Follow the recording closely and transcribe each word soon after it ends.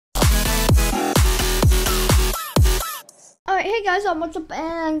Alright, hey guys, what's up?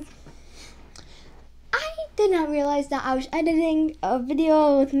 And I did not realize that I was editing a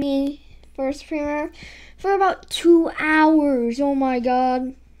video with me for Premiere for about 2 hours. Oh my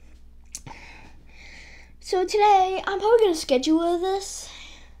god. So today, I'm probably going to schedule this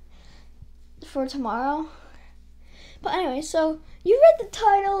for tomorrow. But anyway, so you read the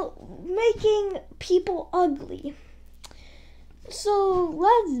title, Making People Ugly. So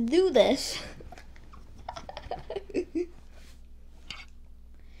let's do this.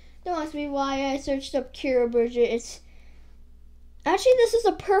 Don't ask me why I searched up Kira Bridget. This is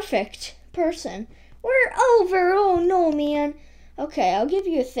a perfect person. We're over. Oh no, man. Okay, I'll give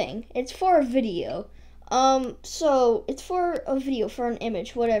you a thing. It's for a video. So it's for a video, for an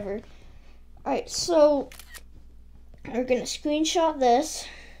image, whatever. Alright, so we're gonna screenshot this.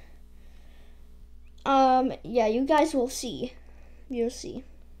 Yeah, you guys will see. You'll see.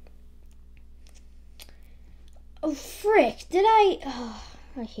 Oh, frick.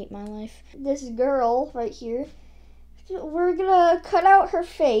 I hate my life. This girl right here, we're gonna cut out her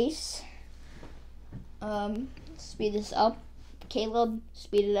face. Speed this up. Caleb,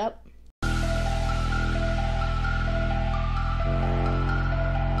 speed it up.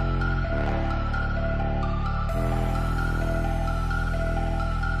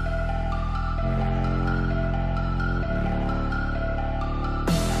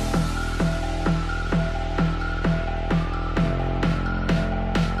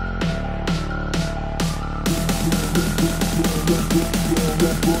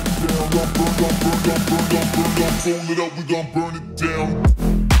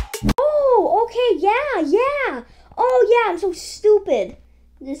 Oh, okay, yeah. Oh, yeah, I'm so stupid.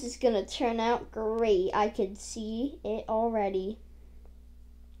 This is gonna turn out great. I can see it already.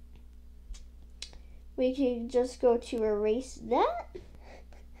 We can just go to erase that.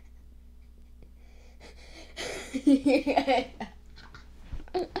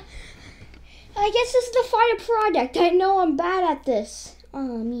 I guess this is the final product. I know I'm bad at this.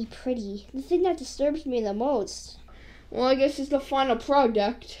 Oh, me pretty. The thing that disturbs me the most. Well, I guess it's the final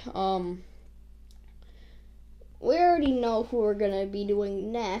product. We already know who we're gonna be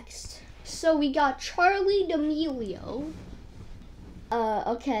doing next. So we got Charli D'Amelio.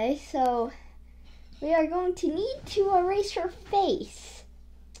 Okay, so we are going to need to erase her face.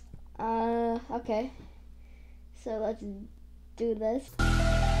 Okay. So let's do this.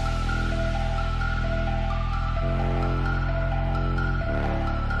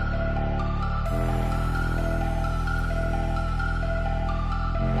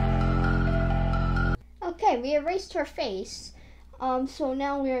 Okay, we erased her face. So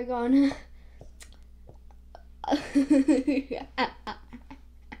now we are going Oh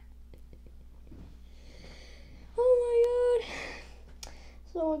my god.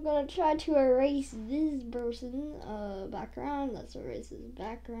 So we're gonna try to erase this person background. Let's erase this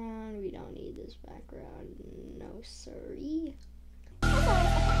background. We don't need this background. No, sorry.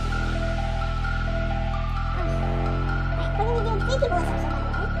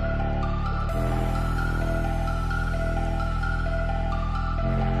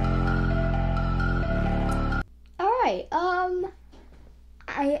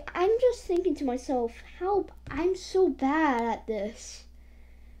 I'm just thinking to myself, how I'm so bad at this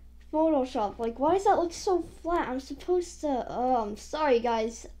Photoshop. Like, why does that look so flat? I'm supposed to, I'm sorry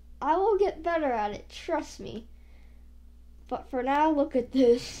guys. I will get better at it, trust me. But for now, look at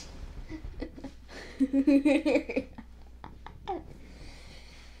this.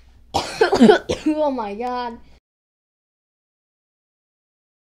 Oh my god.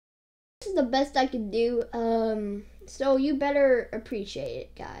 This is the best I can do. So you better appreciate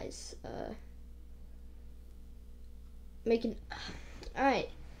it, guys. Alright.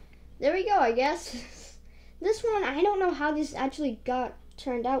 There we go, I guess. This one, I don't know how this actually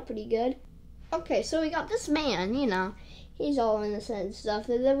turned out pretty good. Okay, so we got this man, you know. He's all innocent and stuff.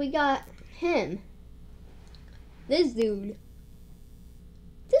 And then we got him. This dude.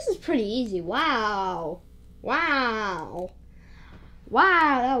 This is pretty easy. Wow, that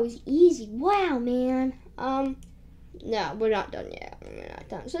was easy. Wow, man. No, we're not done yet. We're not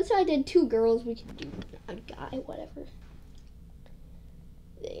done. Since I did 2 girls, we can do a guy, whatever.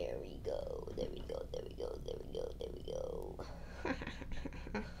 There we go.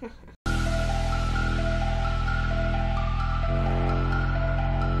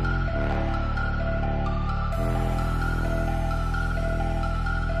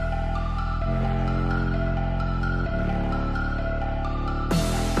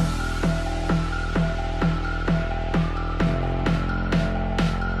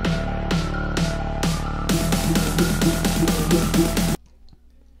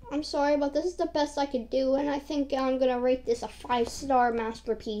 I'm sorry, but this is the best I could do, and I think I'm gonna rate this a 5-star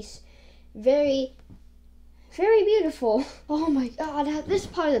masterpiece. Very, very beautiful. Oh my god, this is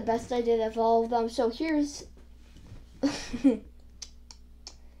probably the best I did of all of them. So here's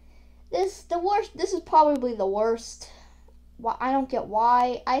this is probably the worst. I don't get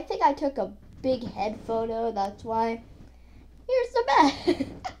why. I think I took a big head photo, that's why. Here's the best.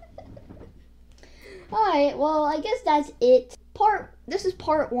 Alright, well, I guess that's it. This is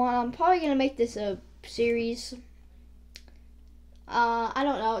part 1. I'm probably gonna make this a series. I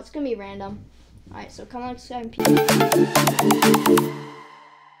don't know. It's gonna be random. Alright, so come on, subscribe and peace.